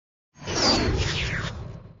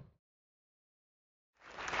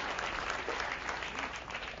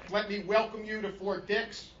let me welcome you to Fort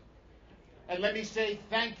Dix, and let me say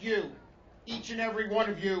thank you, each and every one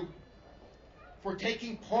of you, for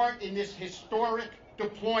taking part in this historic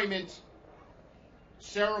deployment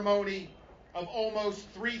ceremony of almost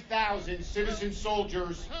 3,000 citizen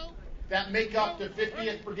soldiers that make up the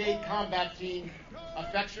 50th Brigade Combat Team,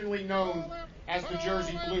 affectionately known as the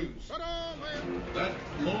Jersey Blues. That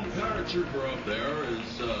lone paratrooper up there is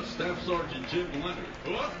Staff Sergeant Jim Leonard.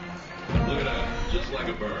 Whoop. Look at that, just like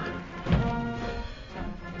a bird.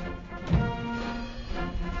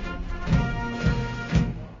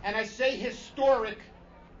 And I say historic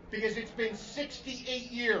because it's been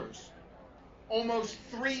 68 years, almost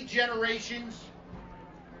 3 generations,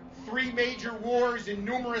 3 major wars and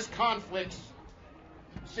numerous conflicts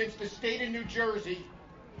since the state of New Jersey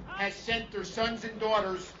has sent their sons and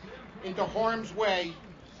daughters into harm's way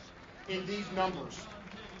in these numbers.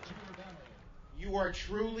 You are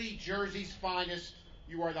truly Jersey's finest.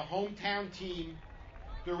 You are the hometown team.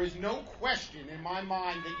 There is no question in my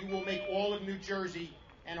mind that you will make all of New Jersey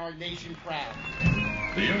and our nation proud.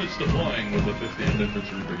 The units deploying with the 50th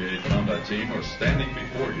Infantry Brigade Combat Team are standing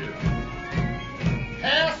before you.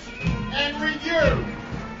 Pass and review.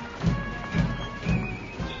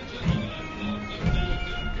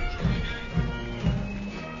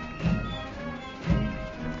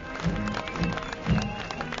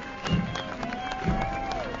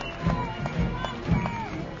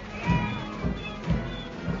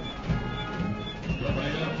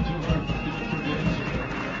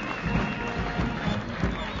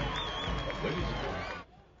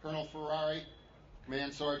 Colonel Ferrari,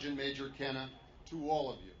 Command Sergeant Major Kenna, to all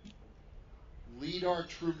of you. Lead our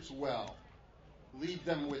troops well. Lead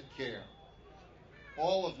them with care.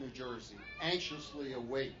 All of New Jersey anxiously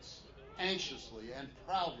and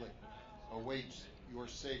proudly awaits your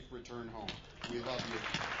safe return home. We love you.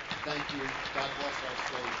 Thank you. God bless our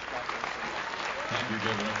state. God bless America. Thank you,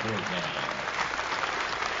 Governor Ford.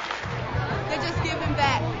 They're just giving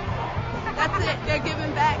back. That's it. They're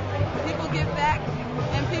giving back. People give back,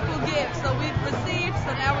 and people give. So we've received,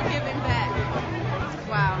 so now we're giving back.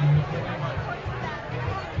 Wow.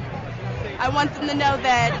 I want them to know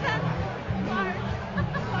that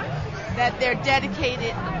they're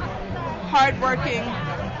dedicated, hardworking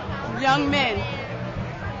young men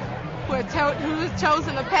who have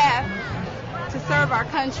chosen a path to serve our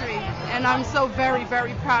country, and I'm so very,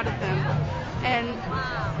 very proud of them. And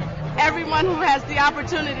everyone who has the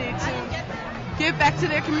opportunity to give back to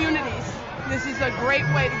their communities, this is a great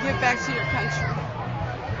way to give back to your country.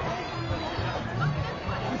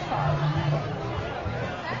 I'm sorry.